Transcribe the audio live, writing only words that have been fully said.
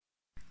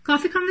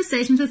Coffee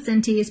Conversations with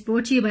Cinti is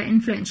brought to you by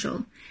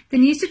Influential, the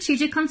new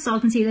strategic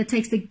consultancy that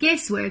takes the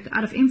guesswork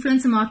out of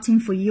influencer marketing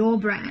for your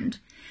brand.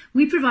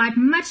 We provide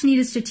much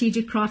needed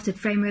strategic crafted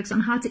frameworks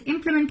on how to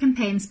implement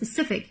campaigns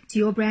specific to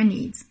your brand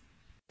needs.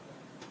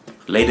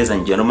 Ladies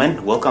and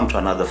gentlemen, welcome to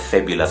another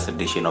fabulous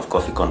edition of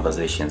Coffee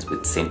Conversations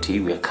with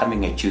Cinti. We are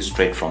coming at you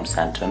straight from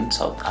Sandton,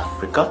 South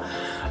Africa.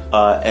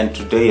 And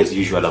today, as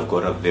usual, I've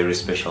got a very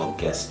special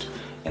guest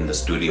in the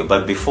studio.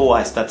 But before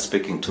I start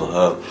speaking to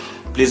her,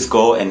 please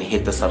go and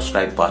hit the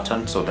subscribe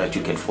button so that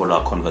you can follow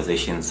our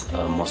conversations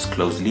most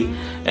closely.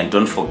 And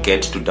don't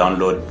forget to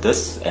download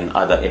this and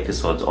other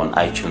episodes on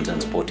iTunes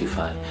and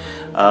Spotify.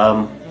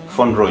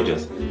 Fawn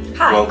Rogers,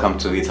 hi. Welcome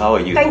to it. How are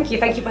you? Thank you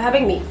for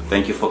having me.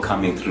 Thank you for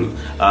coming through.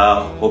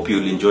 Hope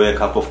you'll enjoy a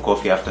cup of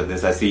coffee after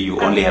this. I see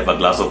you only have a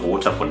glass of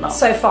water for now.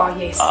 So far,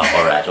 yes.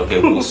 All right, okay,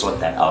 we'll sort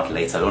that out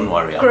later. Don't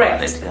worry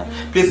about it.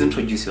 Yeah. Please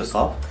introduce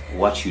yourself,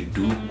 what you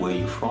do, where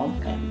you're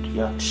from, and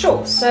yeah.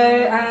 Sure.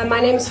 So my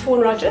name is Fawn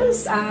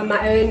Rogers.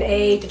 I own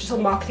a digital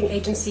marketing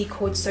agency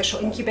called Social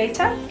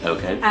Incubator.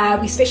 Okay.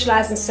 We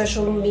specialize in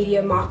social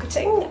media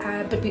marketing,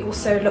 but we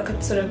also look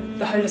at sort of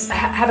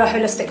have a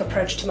holistic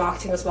approach to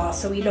marketing as well.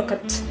 So we look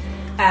at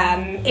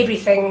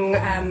everything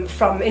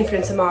from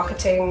influencer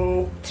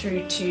marketing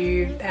through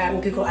to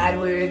Google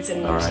AdWords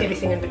and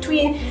everything in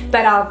between,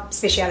 but our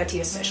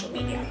speciality is social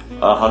media.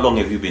 How long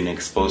have you been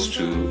exposed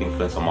to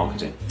influencer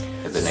marketing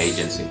as an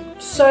agency?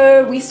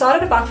 So we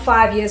started about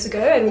 5 years ago,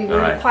 and we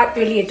were quite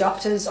early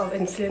adopters of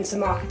influencer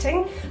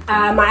marketing.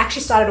 I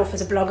actually started off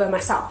as a blogger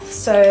myself,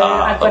 so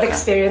I've got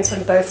experience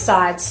on both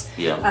sides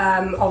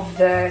of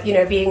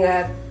the, being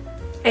an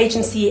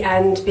agency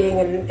and being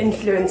an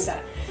influencer.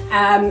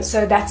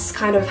 So that's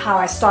kind of how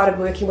I started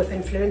working with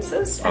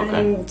influencers,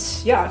 and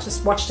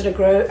just watched it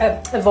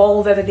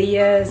evolve over the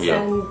years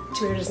and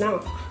to where it is now.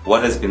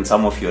 What has been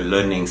some of your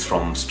learnings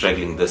from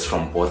straddling this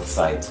from both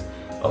sides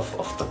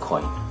of the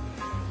coin?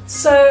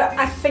 So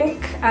I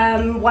think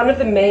one of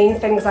the main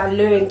things I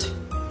learned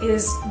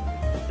is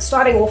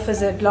starting off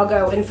as a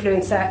blogger or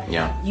influencer,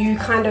 you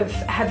kind of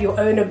have your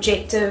own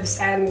objectives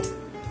and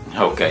you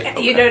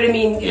know what I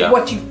mean,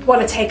 what you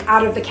want to take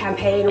out of the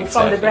campaign or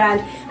from the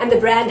brand, and the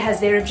brand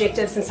has their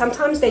objectives, and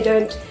sometimes they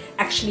don't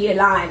actually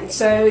align,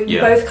 so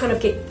you both kind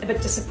of get a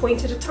bit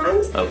disappointed at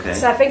times.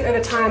 So I think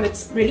over time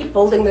it's really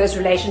building those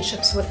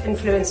relationships with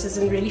influencers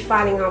and really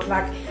finding out,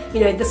 like,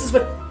 this is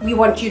what we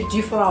want you to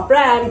do for our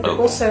brand, but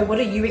also what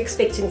are you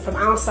expecting from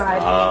our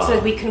side, so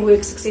that we can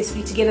work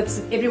successfully together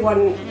so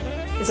everyone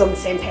is on the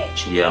same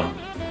page.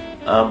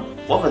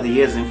 Over the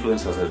years,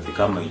 influencers have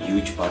become a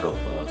huge part of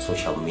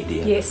social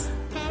media. Yes.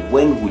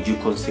 When would you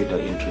consider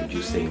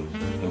introducing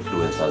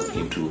influencers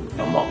into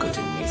a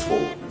marketing mix for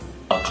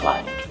a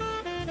client?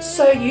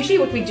 So usually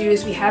what we do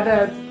is we have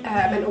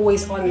an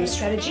always-on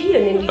strategy,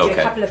 and then we do a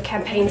couple of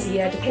campaigns a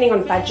year, depending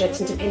on budget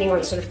and depending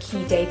on sort of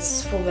key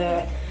dates for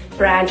the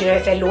brand,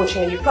 if they're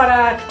launching a new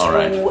product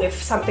or if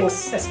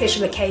something's a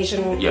special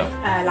occasion,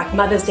 like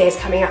Mother's Day is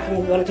coming up and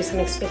we want to do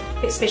something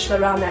special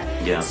around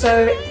that.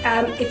 So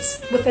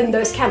it's within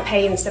those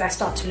campaigns that I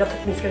start to look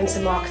at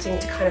influencer marketing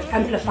to kind of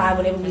amplify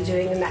whatever we're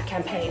doing in that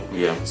campaign.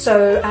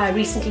 So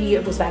recently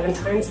it was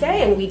Valentine's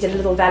Day, and we did a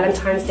little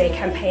Valentine's Day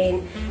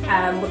campaign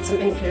with some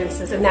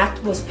influencers, and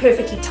that was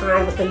perfectly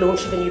timed with the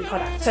launch of a new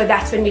product. So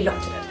that's when we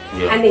looked at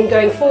it. And then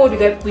going forward,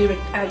 we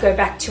go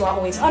back to our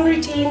always-on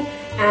routine,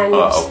 and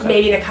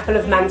maybe in a couple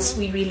of months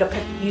we re-look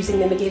at using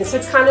them again. So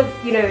it's kind of,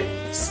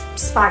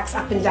 spikes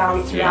up and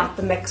down throughout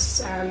the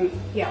mix.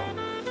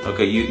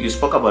 Okay, you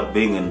spoke about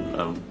being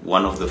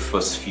one of the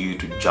first few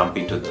to jump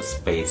into the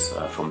space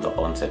from the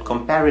onset.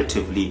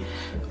 Comparatively,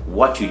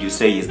 what would you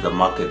say is the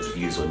market's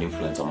views on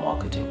influencer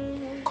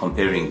marketing,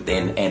 comparing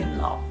then and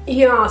now?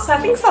 So I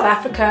think South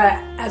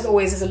Africa, as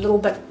always, is a little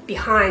bit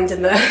behind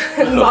in the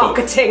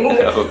marketing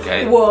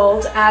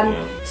world.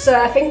 So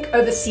I think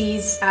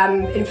overseas,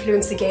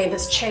 influencer game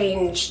has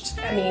changed,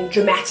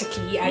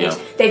 dramatically, and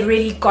they've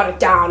really got it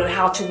down on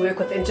how to work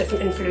with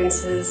different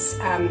influencers.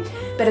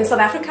 But in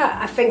South Africa,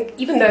 I think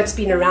even though it's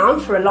been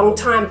around for a long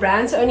time,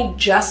 brands are only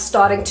just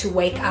starting to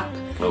wake up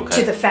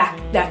to the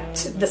fact that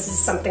this is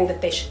something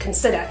that they should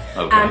consider.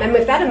 And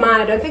with that in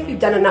mind, I don't think we've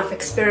done enough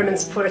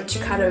experiments for it to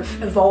kind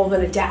of evolve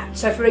and adapt.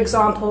 So for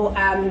example,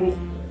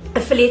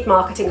 affiliate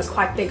marketing is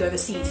quite big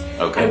overseas,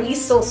 and we're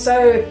still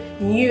so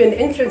new in the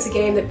influencer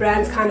game that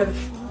brands kind of,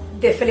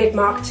 the affiliate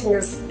marketing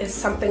is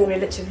something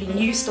relatively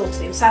new still to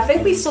them. So I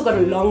think we've still got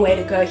a long way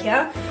to go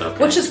here,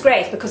 which is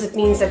great because it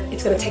means that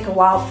it's going to take a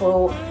while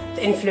for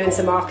the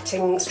influencer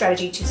marketing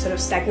strategy to sort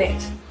of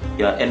stagnate.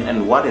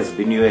 And what has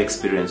been your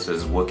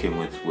experiences working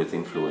with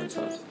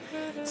influencers?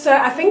 So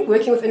I think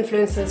working with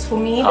influencers, for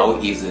me... How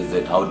easy is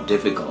it? How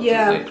difficult is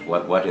it?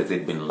 What has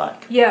it been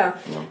like?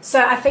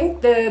 So I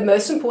think the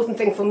most important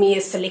thing for me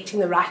is selecting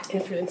the right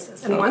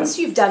influencers. And once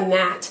you've done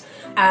that,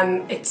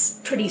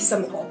 it's pretty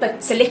simple.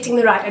 But selecting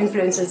the right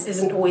influencers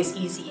isn't always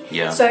easy.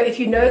 So if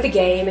you know the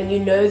game and you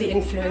know the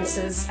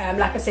influencers,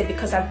 like I said,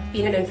 because I've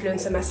been an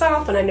influencer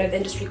myself and I know the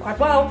industry quite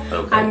well,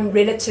 I'm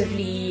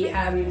relatively...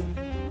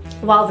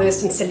 well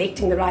versed in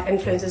selecting the right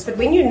influencers. But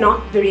when you're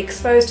not very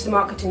exposed to the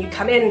market and you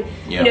come in,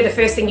 you know, the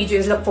first thing you do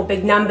is look for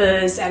big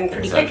numbers and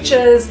pretty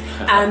pictures,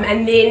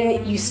 and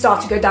then you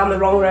start to go down the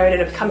wrong road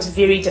and it becomes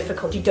very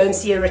difficult. You don't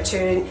see a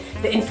return.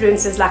 The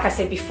influencers, like I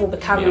said before,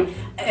 become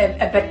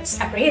a bit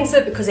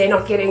apprehensive because they're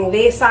not getting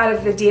their side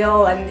of the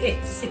deal, and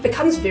it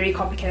becomes very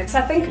complicated. So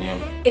I think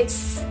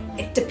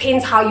it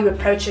depends how you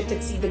approach it.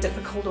 It's either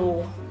difficult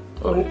or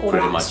pretty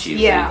not. much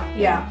easy.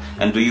 Yeah.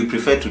 And do you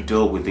prefer to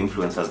deal with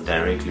influencers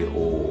directly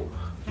or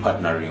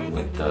partnering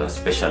with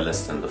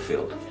specialists in the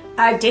field?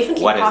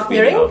 Definitely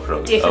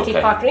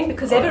partnering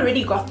because they've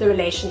already got the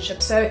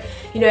relationship. So,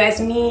 you know, as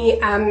me,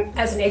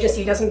 as an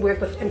agency who doesn't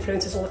work with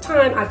influencers all the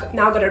time, I've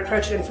now got to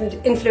approach an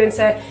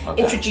influencer,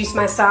 introduce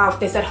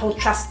myself. There's that whole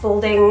trust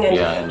building, and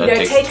and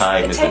it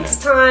takes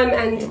time,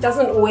 and it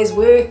doesn't always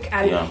work.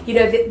 And you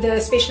know,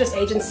 the specialist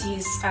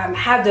agencies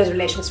have those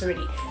relationships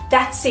already.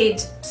 That said,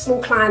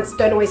 small clients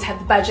don't always have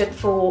the budget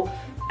for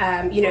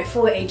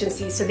for the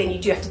agencies, so then you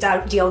do have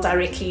to deal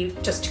directly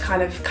just to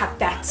kind of cut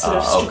that sort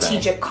of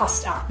strategic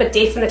cost out. But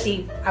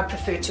definitely I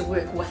prefer to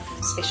work with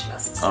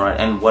specialists. All right,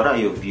 and what are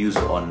your views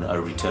on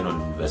a return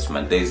on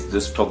investment? There's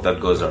this talk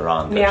that goes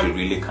around that you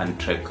really can't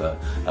track a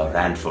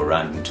rand for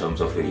rand in terms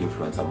of your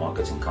influencer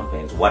marketing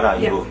campaigns. What are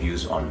your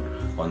views on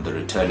the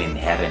return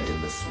inherent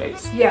in this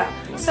space?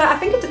 So I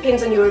think it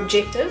depends on your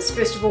objectives.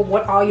 First of all,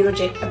 what are your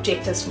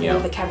objectives for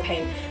the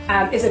campaign?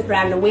 Is it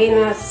brand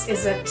awareness?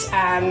 Is it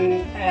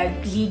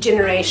lead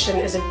generation?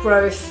 Is it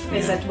growth?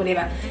 Is it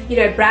whatever? You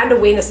know, brand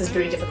awareness is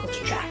very difficult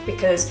to track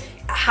because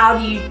how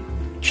do you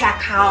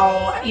track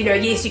how, you know,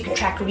 yes, you can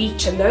track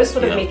reach and those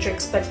sort of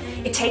metrics, but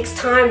it takes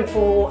time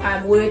for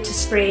word to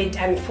spread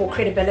and for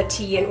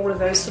credibility and all of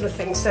those sort of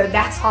things. So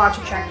that's hard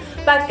to track.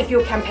 But if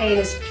your campaign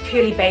is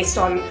purely based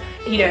on,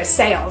 you know,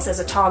 sales as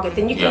a target,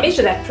 then you can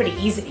measure that pretty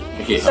easily.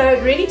 So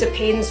it really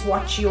depends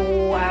what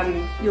your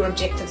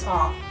objectives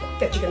are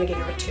that you're going to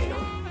get a return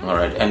on. All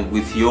right, and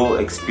with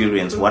your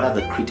experience, what are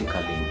the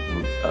critical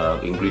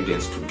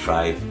ingredients to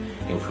drive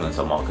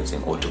influencer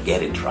marketing or to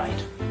get it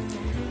right?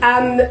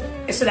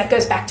 So that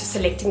goes back to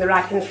selecting the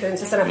right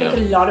influencers, and I think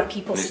a lot of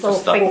people still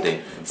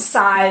think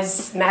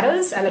size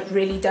matters, and it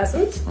really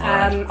doesn't.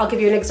 I'll give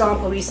you an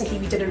example. Recently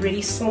we did a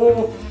really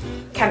small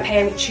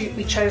campaign.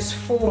 We chose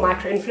 4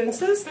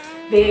 micro-influencers.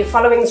 Their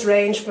followings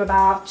range from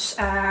about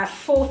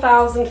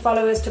 4,000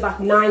 followers to about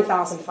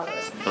 9,000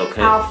 followers.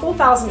 Our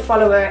 4,000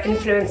 follower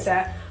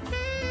influencer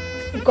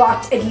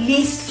got at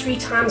least 3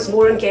 times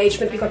more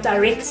engagement. We got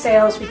direct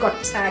sales, we got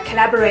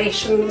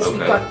collaborations,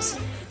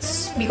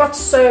 we got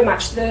so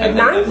much. And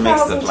that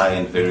makes the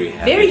client very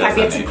happy. Very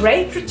happy. It's a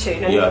great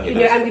return, and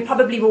and we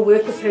probably will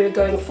work with her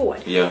going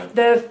forward.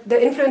 The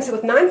influencer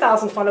with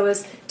 9,000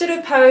 followers did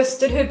her post,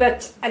 did her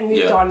bit, and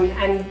moved on,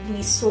 and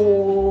we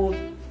saw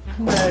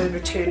no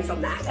return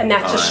from that. And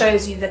that just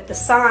shows you that the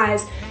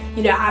size,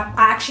 you know, I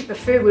actually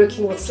prefer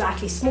working with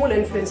slightly smaller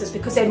influencers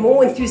because they're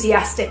more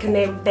enthusiastic and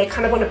they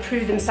kind of want to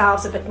prove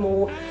themselves a bit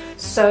more.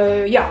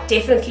 So yeah,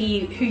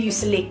 definitely who you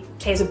select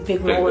plays a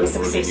big role in the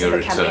success of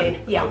the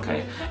campaign.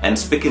 Okay. And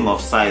speaking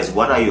of size,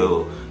 what are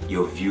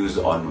your views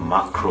on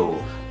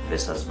macro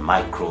versus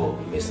micro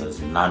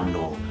versus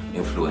nano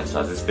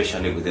influencers,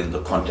 especially within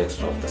the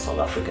context of the South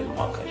African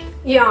market?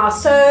 Yeah,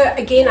 so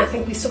again, I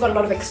think we've still got a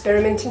lot of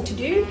experimenting to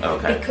do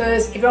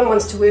because everyone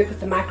wants to work with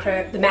the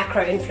macro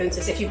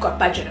influencers if you've got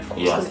budget, of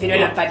course, because if you don't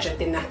have budget,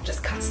 then that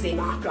just cuts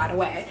them out right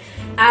away.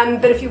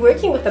 But if you're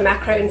working with the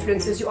macro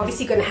influencers, you're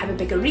obviously going to have a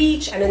bigger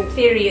reach, and in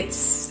theory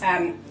it's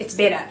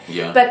better.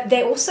 But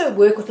they also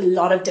work with a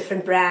lot of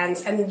different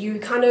brands, and you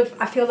kind of,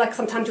 I feel like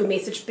sometimes your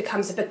message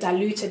becomes a bit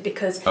diluted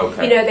because you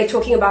know, they're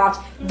talking about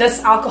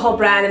this alcohol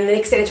brand and the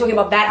next day they're talking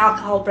about that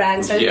alcohol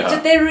brand. So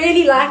did they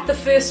really like the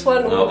first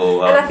one? And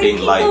I think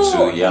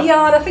and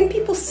I think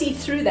people see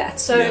through that.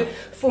 So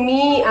for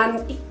me,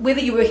 whether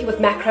you're working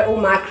with macro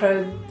or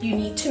micro, you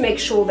need to make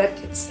sure that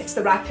it's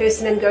the right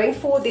person, and going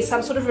forward there's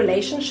some sort of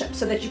relationship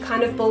so that you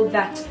kind of build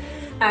that,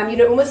 you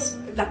know, almost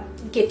like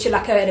get to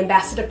like an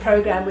ambassador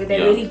program where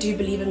they really do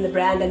believe in the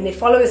brand and their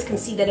followers can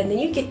see that, and then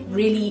you get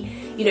really,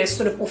 you know,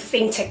 sort of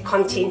authentic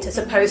content as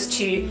opposed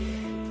to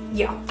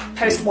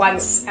post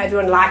once,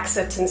 everyone likes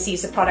it and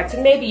sees the product,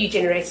 and maybe you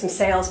generate some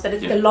sales, but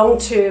the long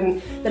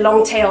term, the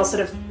long tail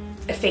sort of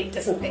effect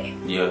isn't there.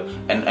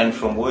 And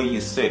from where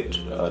you sit,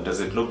 does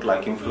it look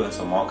like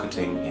influencer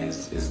marketing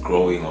is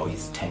growing or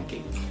is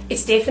tanking?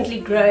 It's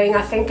definitely growing.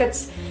 I think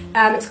it's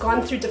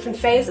gone through different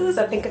phases.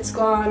 I think it's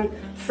gone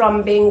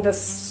from being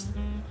this,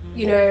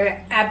 you know,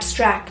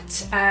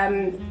 abstract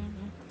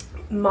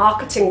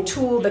marketing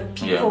tool that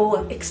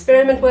people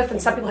experiment with,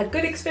 and some people had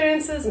good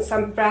experiences and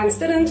some brands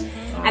didn't,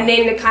 and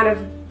then it kind of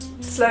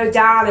slowed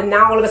down, and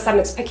now all of a sudden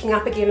it's picking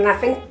up again. And I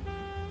think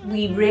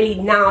we really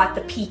now at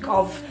the peak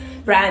of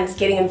brands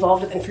getting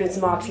involved with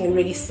influencer marketing and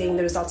really seeing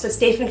the results. So it's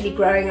definitely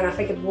growing, and I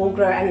think it will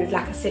grow, and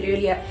like I said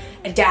earlier,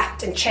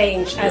 adapt and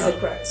change as it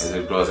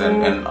grows.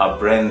 And are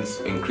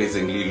brands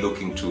increasingly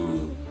looking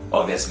to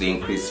obviously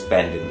increase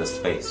spend in the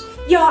space.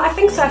 Yeah, I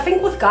think so. I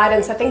think with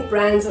guidance, I think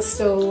brands are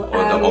still... Or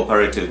the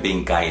operative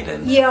being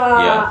guidance.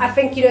 Yeah, I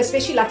think,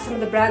 especially like some of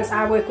the brands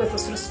I work with are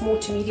sort of small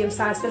to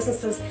medium-sized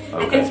businesses,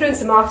 and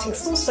influencer marketing is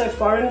still so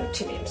foreign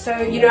to them. So,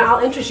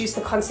 I'll introduce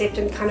the concept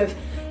and kind of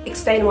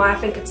explain why I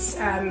think it's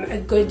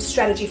a good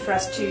strategy for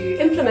us to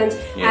implement,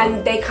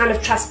 and they kind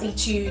of trust me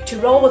to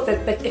roll with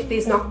it. But if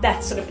there's not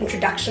that sort of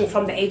introduction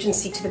from the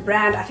agency to the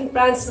brand, I think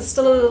brands are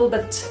still a little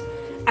bit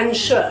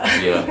unsure.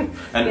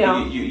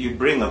 And you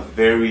bring a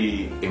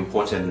very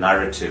important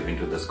narrative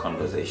into this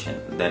conversation,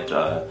 that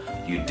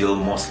you deal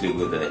mostly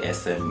with the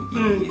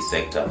SME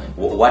sector.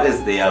 What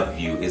is their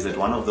view? Is it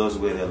one of those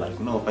where they're like,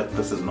 no, but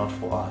this is not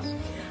for us?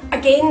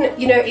 Again,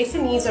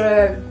 SMEs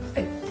are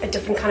a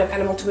different kind of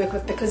animal to work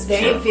with, because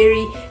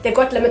they've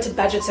got limited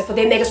budgets, so for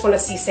them they just want to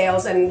see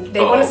sales and they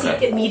want to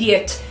see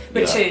immediate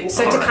return.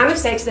 So to kind of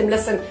say to them,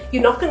 listen,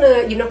 you're not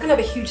gonna have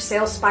a huge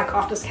sales spike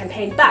after this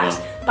campaign,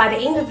 but by the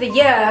end of the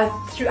year,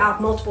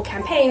 throughout multiple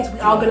campaigns, we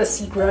are going to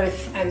see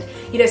growth. And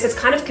so it's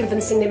kind of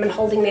convincing them and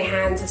holding their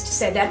hands, as to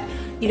say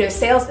that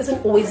sales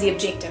isn't always the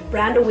objective.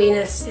 Brand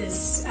awareness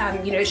is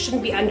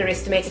shouldn't be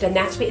underestimated, and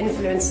that's where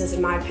influencers,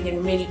 in my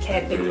opinion, really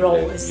play a big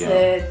role, is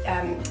the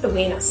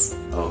awareness.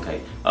 Okay,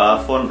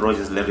 Fawn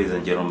Rogers, ladies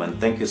and gentlemen,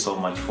 thank you so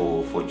much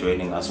for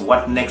joining us.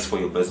 What next for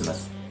your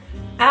business?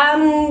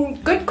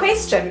 Good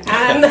question.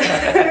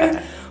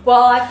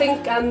 Well, I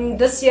think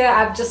this year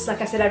I've just,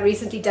 like I said, I've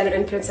recently done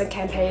an influencer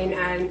campaign,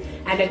 and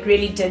it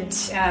really did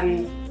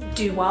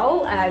do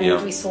well,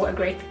 and we saw a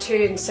great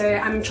return. So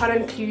I'm trying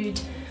to include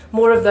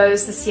more of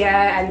those this year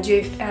and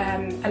do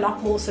a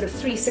lot more sort of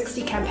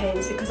 360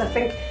 campaigns, because I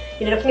think,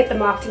 looking at the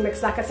marketing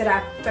mix, like I said,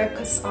 I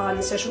focus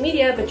on social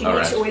media, but you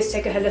need to always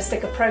take a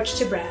holistic approach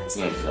to brands.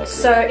 Exactly.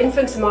 So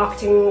influencer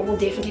marketing will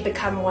definitely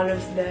become one of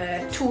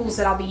the tools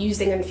that I'll be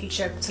using in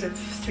future sort of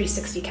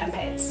 360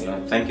 campaigns.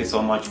 Thank you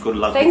so much. Good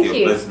luck with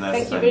your business.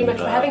 Thank you very much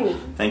for having me.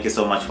 Thank you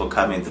so much for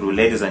coming through.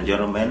 Ladies and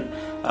gentlemen,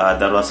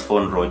 that was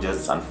Fawn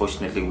Rogers.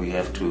 Unfortunately, we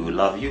have to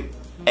love you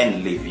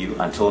and leave you.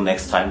 Until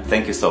next time,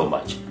 thank you so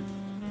much.